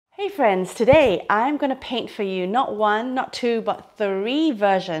Hey friends, today I'm going to paint for you not one, not two, but three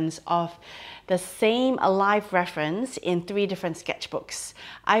versions of the same alive reference in three different sketchbooks.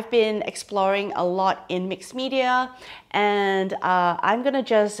 I've been exploring a lot in mixed media and I'm going to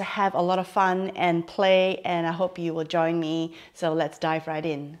just have a lot of fun and play, and I hope you will join me. So let's dive right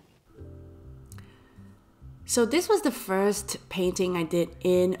in. So this was the first painting I did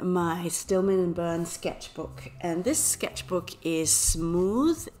in my Stillman & Birn sketchbook, and this sketchbook is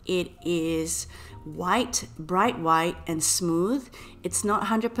smooth. It is white, bright white and smooth. It's not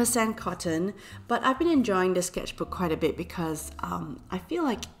 100% cotton, but I've been enjoying this sketchbook quite a bit because I feel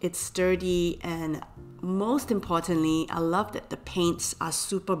like it's sturdy, and most importantly, I love that the paints are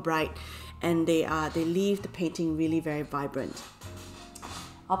super bright and they leave the painting really very vibrant.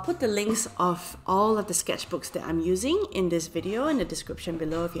 I'll put the links of all of the sketchbooks that I'm using in this video in the description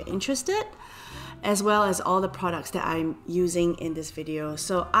below if you're interested, as well as all the products that I'm using in this video.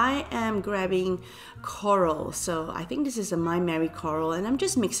 So I am grabbing coral. So I think this is a My Merry Coral, and I'm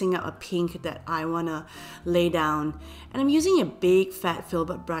just mixing up a pink that I want to lay down. And I'm using a big fat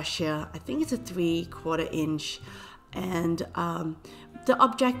filbert brush here. I think it's a 3/4 inch. And the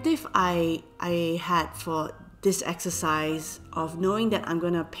objective I had for this exercise of knowing that I'm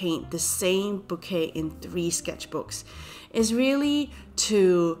going to paint the same bouquet in three sketchbooks is really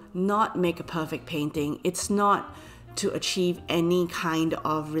to not make a perfect painting. It's not to achieve any kind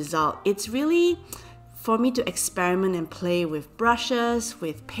of result. It's really for me to experiment and play with brushes,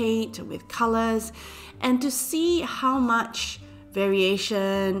 with paint, with colors, and to see how much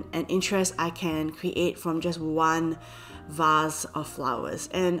variation and interest I can create from just one vase of flowers.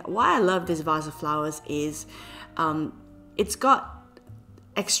 And why I love this vase of flowers is it's got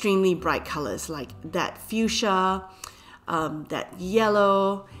extremely bright colors like that fuchsia, that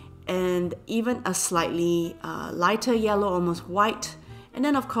yellow, and even a slightly lighter yellow, almost white. And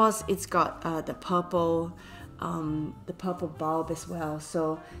then of course it's got the purple bulb as well.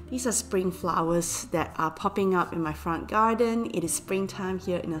 So these are spring flowers that are popping up in my front garden. It is springtime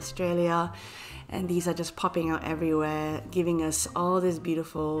here in Australia, and these are just popping out everywhere, giving us all this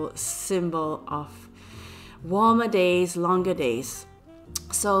beautiful symbol of warmer days, longer days.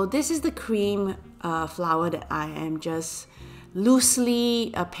 So this is the cream flower that I am just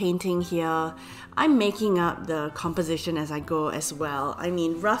loosely painting here. I'm making up the composition as I go as well. I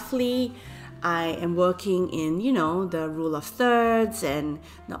mean, roughly I am working in, you know, the rule of thirds and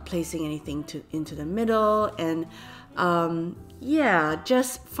not placing anything into the middle, and yeah,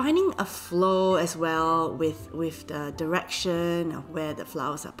 just finding a flow as well with the direction of where the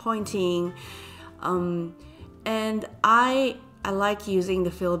flowers are pointing. And I like using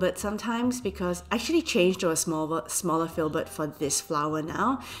the filbert sometimes because I actually changed to a smaller filbert for this flower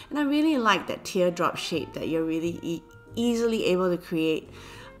now, and I really like that teardrop shape that you're really easily able to create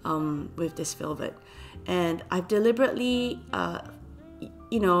with this filbert. And I've deliberately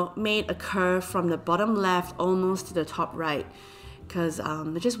you know, made a curve from the bottom left almost to the top right because I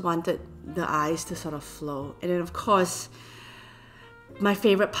just wanted the eyes to sort of flow. And then of course, my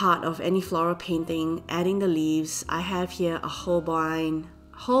favorite part of any floral painting, adding the leaves. I have here a Holbein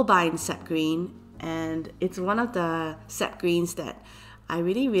Sap Green, and it's one of the sap greens that I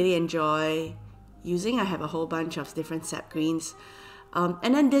really enjoy using. I have a whole bunch of different sap greens.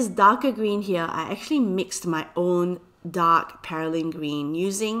 And then this darker green here, I actually mixed my own dark perylene green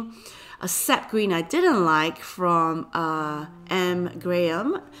using a sap green I didn't like from M.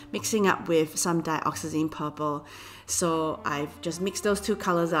 Graham, mixing up with some dioxazine purple. So I've just mixed those two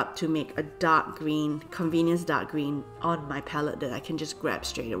colors up to make a dark green, convenience dark green on my palette that I can just grab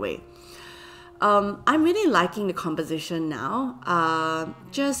straight away. I'm really liking the composition now.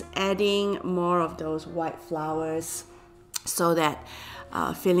 Just adding more of those white flowers so that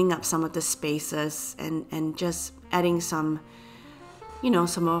filling up some of the spaces and just adding some, you know,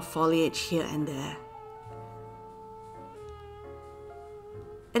 some more foliage here and there.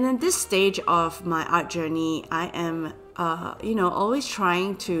 And at this stage of my art journey, I am, you know, always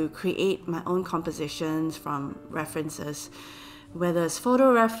trying to create my own compositions from references, whether it's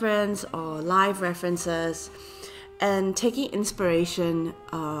photo reference or live references, and taking inspiration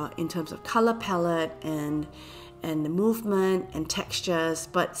in terms of color palette and the movement and textures,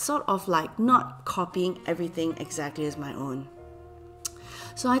 but sort of like not copying everything exactly as my own.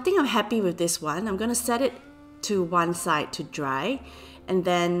 So I think I'm happy with this one. I'm going to set it to one side to dry, and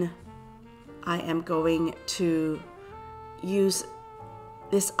then I am going to use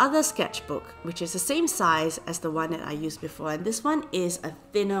this other sketchbook, which is the same size as the one that I used before, and this one is a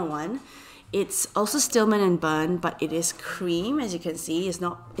thinner one. It's also Stillman and Burn, but it is cream, as you can see. It's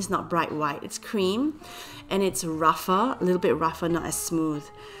not bright white. It's cream, and it's rougher, a little bit rougher, not as smooth.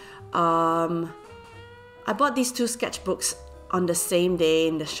 I bought these two sketchbooks on the same day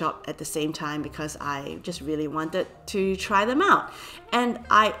in the shop at the same time because I just really wanted to try them out. And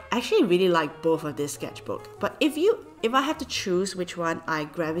I actually really like both of this sketchbook. But if I have to choose which one I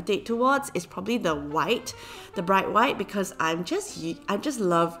gravitate towards, it's probably the white, the bright white, because I just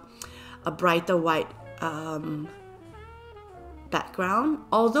love a brighter white background.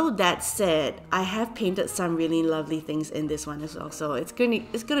 Although that said, I have painted some really lovely things in this one as well, so it's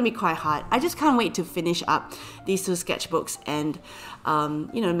gonna be quite hard. I just can't wait to finish up these two sketchbooks and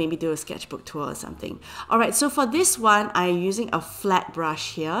maybe do a sketchbook tour or something. Alright, so for this one, I'm using a flat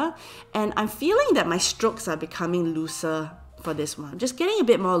brush here, and I'm feeling that my strokes are becoming looser for this one. I'm just getting a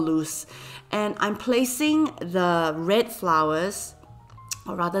bit more loose, and I'm placing the red flowers,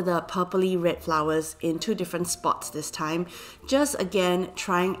 or rather the purpley red flowers, in two different spots this time. Just again,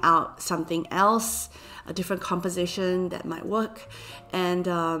 trying out something else, a different composition that might work. And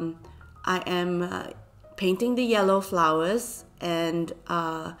I am painting the yellow flowers and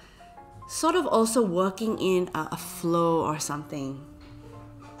sort of also working in a flow or something.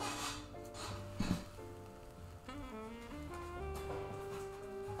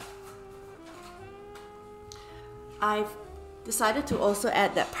 I've decided to also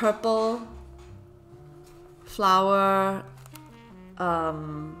add that purple flower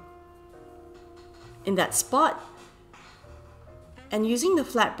in that spot, and using the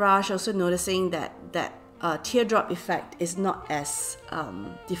flat brush, also noticing that teardrop effect is not as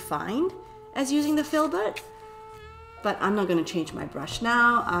defined as using the filbert. But I'm not going to change my brush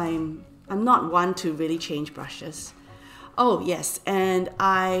now. I'm not one to really change brushes. Oh yes, and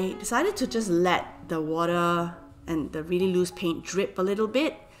I decided to just let the water and the really loose paint drip a little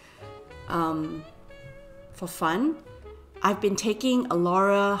bit for fun. I've been taking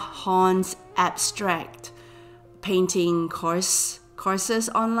Laura Horn's abstract painting courses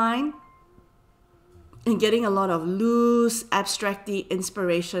online and getting a lot of loose, abstracty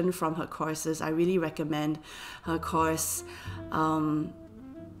inspiration from her courses. I really recommend her course.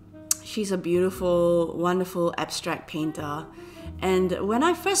 She's a beautiful, wonderful abstract painter. And when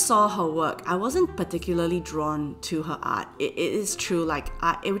I first saw her work, I wasn't particularly drawn to her art. It is true,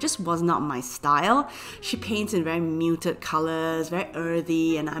 it just was not my style. She paints in very muted colors, very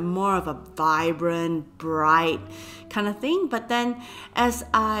earthy, and I'm more of a vibrant, bright kind of thing. But then as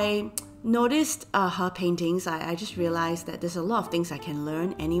I noticed her paintings, I just realized that there's a lot of things I can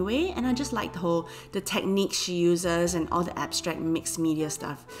learn anyway, and I just like the techniques she uses and all the abstract mixed media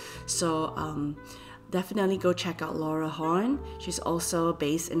stuff. So definitely go check out Laura Horn. She's also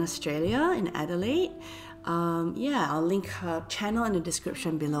based in Australia, in Adelaide. I'll link her channel in the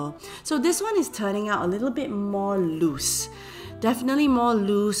description below. So this one is turning out a little bit more loose. Definitely more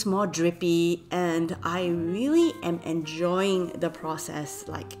loose, more drippy, and I really am enjoying the process.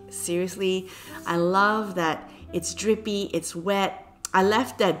 Like, seriously, I love that it's drippy, it's wet. I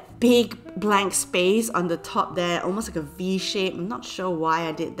left that big blank space on the top there, almost like a V shape. I'm not sure why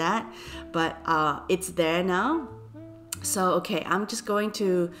I did that, but it's there now. So, okay, I'm just going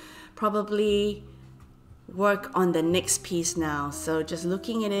to probably work on the next piece now. So just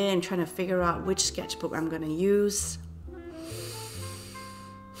looking at it and trying to figure out which sketchbook I'm going to use.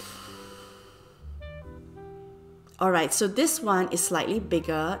 Alright, so this one is slightly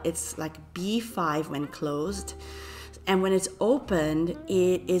bigger. It's like B5 when closed. And when it's opened,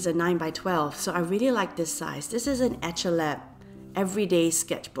 it is a 9x12. So I really like this size. This is an Etchelab everyday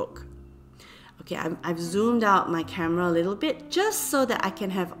sketchbook. Okay, I've zoomed out my camera a little bit just so that I can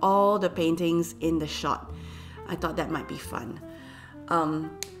have all the paintings in the shot. I thought that might be fun.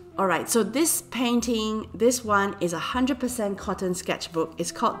 Alright, so this painting, this one is a 100% cotton sketchbook.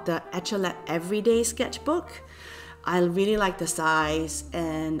 It's called the Etchelab Everyday Sketchbook. I really like the size,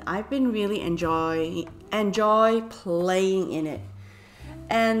 and I've been really enjoy playing in it.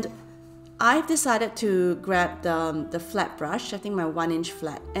 And I've decided to grab the flat brush, I think my 1-inch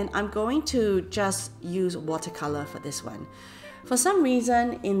flat, and I'm going to just use watercolor for this one. For some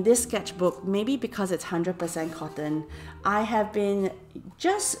reason, in this sketchbook, maybe because it's 100% cotton, I have been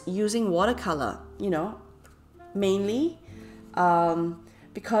just using watercolor, mainly.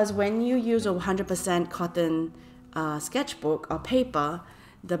 Because when you use a 100% cotton sketchbook or paper,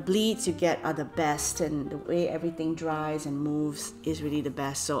 the bleeds you get are the best, and the way everything dries and moves is really the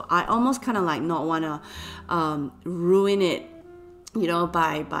best. So I almost kind of like not want to ruin it,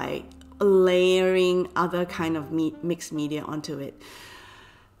 by layering other kind of mixed media onto it.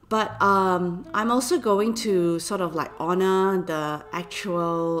 But I'm also going to sort of like honor the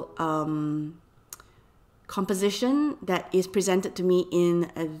actual composition that is presented to me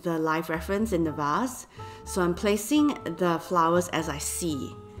in the live reference in the vase. So I'm placing the flowers as I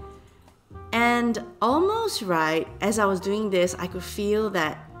see. And almost right, as I was doing this, I could feel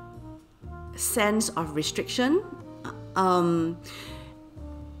that sense of restriction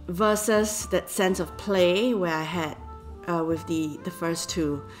versus that sense of play where I had with the first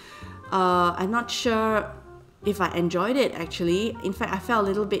two. I'm not sure if I enjoyed it actually. In fact, I felt a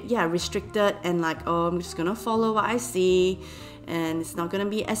little bit, restricted and like, oh, I'm just gonna follow what I see and it's not gonna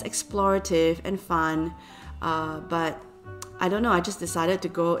be as explorative and fun. But I don't know, I just decided to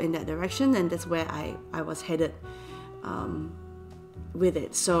go in that direction, and that's where I was headed with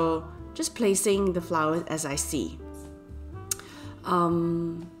it. So just placing the flowers as I see.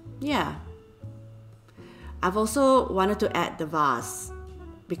 Yeah. I've also wanted to add the vase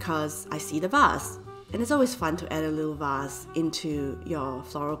because I see the vase. And it's always fun to add a little vase into your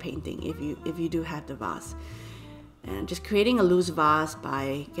floral painting if you do have the vase. And just creating a loose vase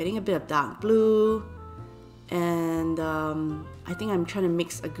by getting a bit of dark blue. And I think I'm trying to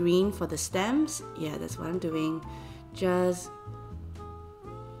mix a green for the stems. Yeah, that's what I'm doing. Just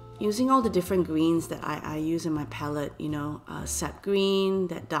using all the different greens that I use in my palette, you know, sap green,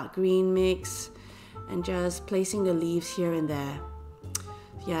 that dark green mix, and just placing the leaves here and there.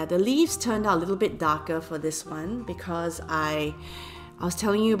 Yeah, the leaves turned out a little bit darker for this one because I was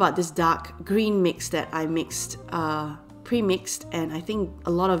telling you about this dark green mix that I mixed, pre-mixed, and I think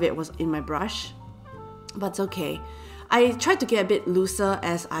a lot of it was in my brush, but it's okay. I tried to get a bit looser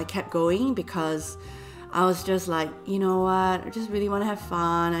as I kept going because I was just like, you know what, I just really want to have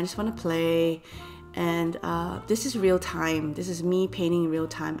fun, I just want to play, and this is real time. This is me painting in real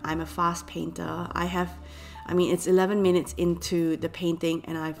time. I'm a fast painter. I mean, it's 11 minutes into the painting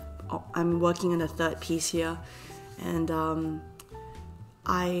and I'm working on the third piece here, and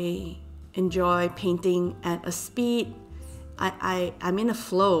I enjoy painting at a speed. I'm in a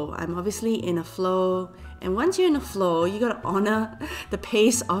flow. I'm obviously in a flow, and once you're in a flow, you gotta honor the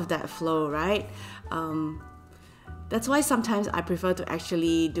pace of that flow, right? That's why sometimes I prefer to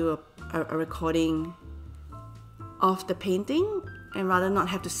actually do a recording of the painting and rather not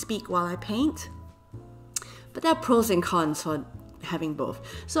have to speak while I paint. But there are pros and cons for having both.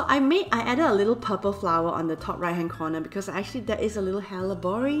 So I added a little purple flower on the top right hand corner because actually there is a little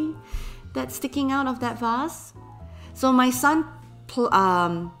hellebore that's sticking out of that vase. So my son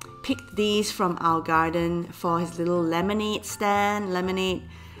picked these from our garden for his little lemonade stand, lemonade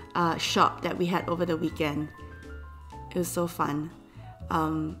shop that we had over the weekend. It was so fun.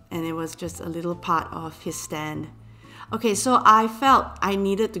 And it was just a little part of his stand. Okay, so I felt I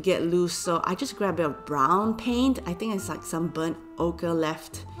needed to get loose, so I just grabbed a brown paint. I think it's like some burnt ochre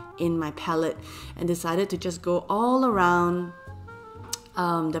left in my palette, and decided to just go all around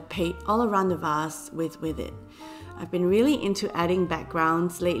the vase with it. I've been really into adding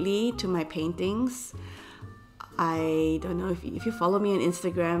backgrounds lately to my paintings. I don't know if you follow me on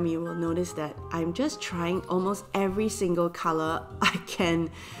Instagram, you will notice that I'm just trying almost every single color I can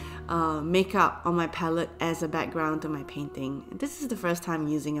make up on my palette as a background to my painting. This is the first time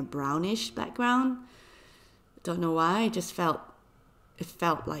using a brownish background. Don't know why, it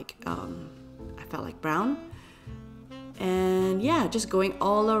felt like brown. And yeah, just going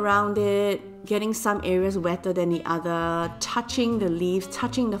all around it, getting some areas wetter than the other, touching the leaves,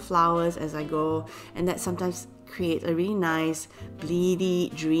 touching the flowers as I go, and that sometimes creates a really nice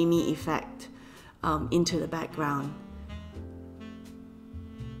bleedy, dreamy effect into the background.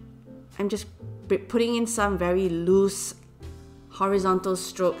 I'm just putting in some very loose horizontal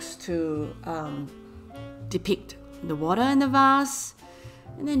strokes to depict the water in the vase,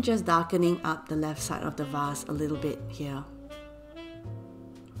 and then just darkening up the left side of the vase a little bit here.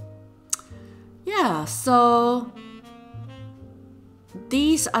 Yeah, so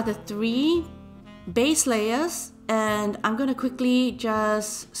these are the 3 base layers, and I'm going to quickly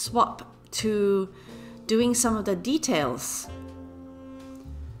just swap to doing some of the details.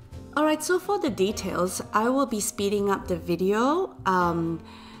 Alright, so for the details, I will be speeding up the video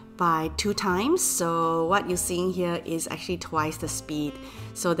by 2 times. So what you're seeing here is actually twice the speed,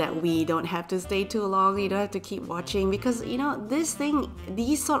 so that we don't have to stay too long, you don't have to keep watching, because you know,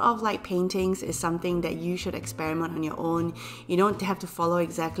 these sort of like paintings is something that you should experiment on your own. You don't have to follow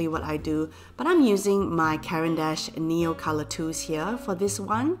exactly what I do, but I'm using my Carandache Neo Color tools here for this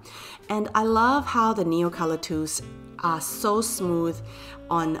one, and I love how the Neo Color tools are so smooth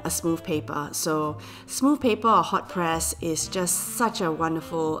on a smooth paper. So smooth paper or hot press is just such a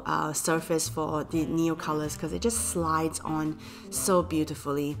wonderful surface for the Neo Colours because it just slides on so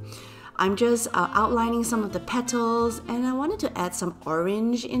beautifully. I'm just outlining some of the petals, and I wanted to add some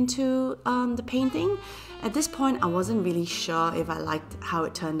orange into the painting. At this point, I wasn't really sure if I liked how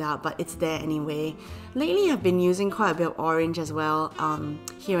it turned out, but it's there anyway. Lately, I've been using quite a bit of orange as well,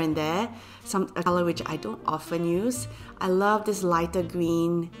 here and there. A color which I don't often use. I love this lighter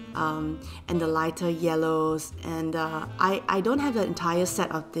green and the lighter yellows, and I don't have the entire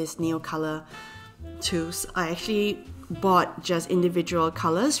set of this Neo Colour tubes. I actually bought just individual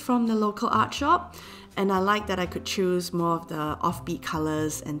colors from the local art shop, and I like that I could choose more of the offbeat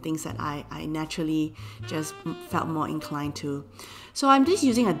colors and things that I naturally just felt more inclined to. So I'm just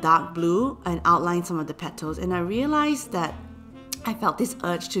using a dark blue and outline some of the petals, and I realized that I felt this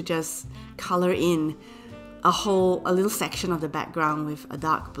urge to just color in a little section of the background with a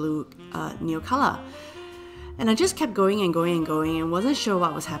dark blue Neo Colour. And I just kept going and going and going and wasn't sure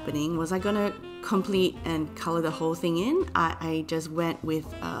what was happening. Was I gonna complete and color the whole thing in? I just went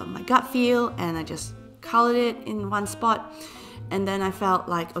with my gut feel, and I just colored it in one spot, and then I felt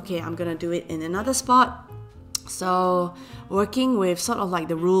like, okay, I'm gonna do it in another spot. So working with sort of like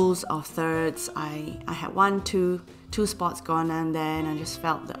the rules of thirds, I had two spots gone on there, and I just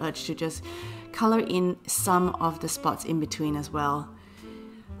felt the urge to just color in some of the spots in between as well.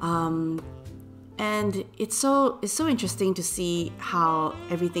 And it's so interesting to see how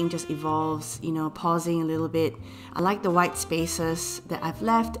everything just evolves, you know, pausing a little bit. I like the white spaces that I've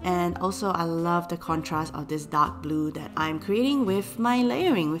left, and also I love the contrast of this dark blue that I'm creating with my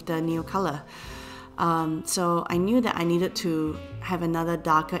layering with the Neo Colour. So I knew that I needed to have another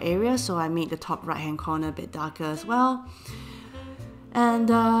darker area, so I made the top right hand corner a bit darker as well. And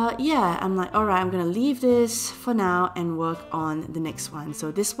yeah, I'm like, alright, I'm gonna leave this for now and work on the next one.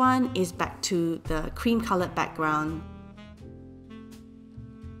 So this one is back to the cream colored background.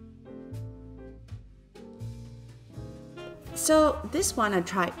 So this one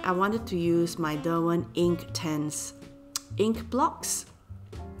I wanted to use my Derwent inktense ink blocks.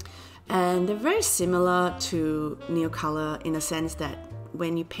 And they're very similar to Neo Colour in a sense that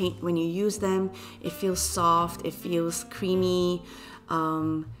when you use them, it feels soft, it feels creamy.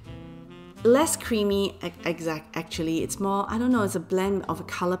 Less creamy actually, it's more, I don't know, it's a blend of a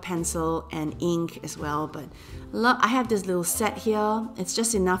color pencil and ink as well, but I have this little set here. It's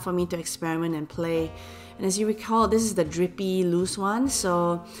just enough for me to experiment and play. And as you recall, this is the drippy loose one,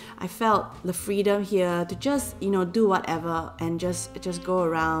 so I felt the freedom here to just, you know, do whatever and just go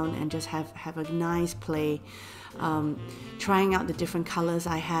around and just have a nice play, trying out the different colors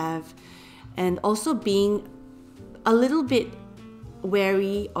I have, and also being a little bit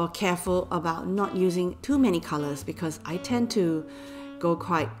wary or careful about not using too many colors, because I tend to go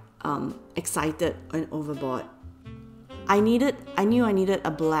quite excited and overboard. I knew I needed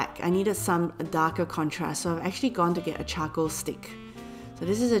a black. I needed some darker contrast, so I've actually gone to get a charcoal stick. So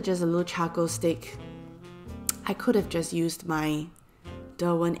this is just a little charcoal stick. I could have just used my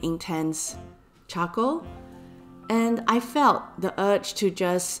Derwent Inktense charcoal, and I felt the urge to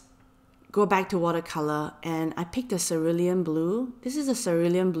just go back to watercolor, and I picked a cerulean blue. This is a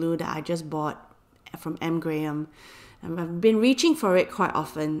cerulean blue that I just bought from M. Graham. And I've been reaching for it quite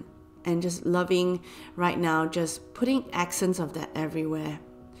often and just loving right now just putting accents of that everywhere.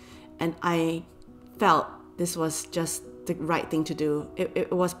 And I felt this was just the right thing to do.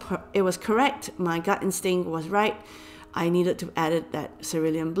 It was correct. My gut instinct was right. I needed to add that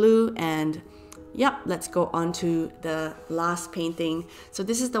cerulean blue, and yep, let's go on to the last painting. So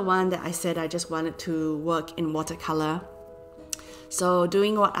this is the one that I said I just wanted to work in watercolor. So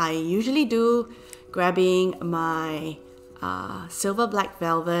doing what I usually do, grabbing my silver black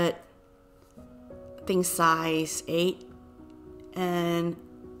velvet, I think size 8, and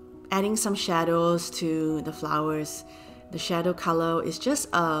adding some shadows to the flowers. The shadow color is just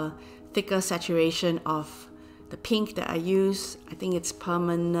a thicker saturation of the pink that I use. I think it's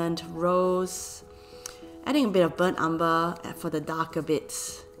permanent rose. Adding a bit of burnt umber for the darker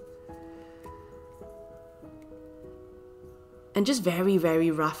bits. And just very,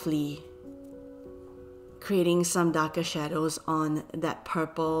 very roughly creating some darker shadows on that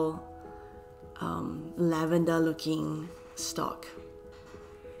purple lavender looking stock.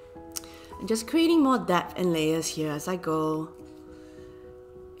 And just creating more depth and layers here as I go.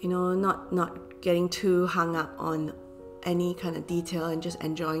 You know, not getting too hung up on any kind of detail and just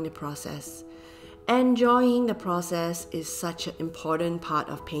enjoying the process. Enjoying the process is such an important part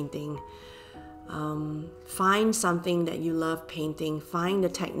of painting. Find something that you love painting. Find the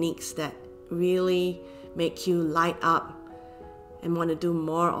techniques that really make you light up and want to do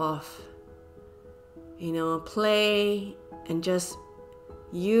more of. You know, play and just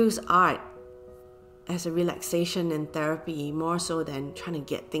use art as a relaxation and therapy, more so than trying to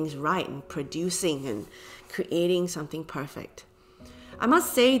get things right and producing and creating something perfect. I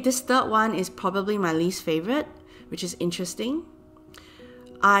must say this third one is probably my least favorite, which is interesting.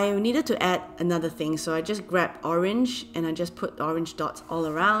 I needed to add another thing, so I just grabbed orange and I just put orange dots all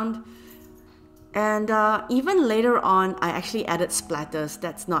around. And even later on, I actually added splatters.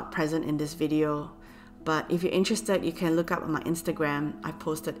 That's not present in this video. But if you're interested, you can look up on my Instagram. I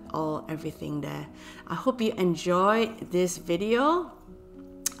posted everything there. I hope you enjoyed this video.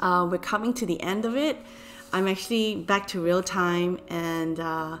 We're coming to the end of it. I'm actually back to real time, and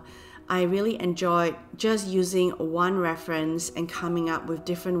I really enjoyed just using one reference and coming up with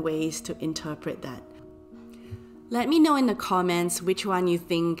different ways to interpret that. Let me know in the comments which one you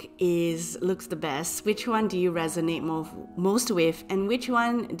think looks the best, which one do you resonate most with, and which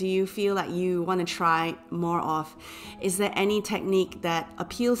one do you feel like you want to try more of. Is there any technique that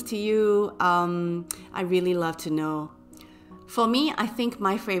appeals to you? I really love to know. For me, I think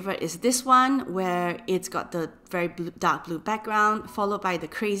my favorite is this one, where it's got the very dark blue background, followed by the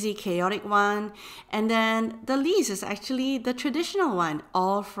crazy chaotic one, and then the least is actually the traditional one,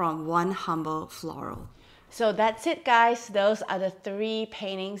 all from one humble floral. So that's it, guys. Those are the 3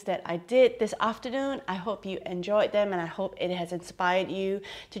 paintings that I did this afternoon. I hope you enjoyed them, and I hope it has inspired you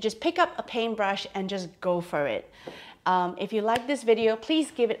to just pick up a paintbrush and just go for it. If you like this video, please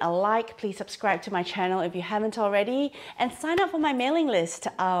give it a like. Please subscribe to my channel if you haven't already, and sign up for my mailing list.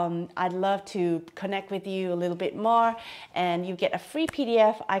 I'd love to connect with you a little bit more, and you get a free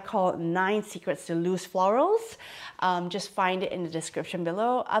PDF I call 9 Secrets to Loose Florals. Just find it in the description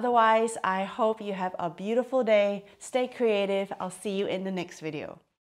below. Otherwise, I hope you have a beautiful day. Stay creative. I'll see you in the next video.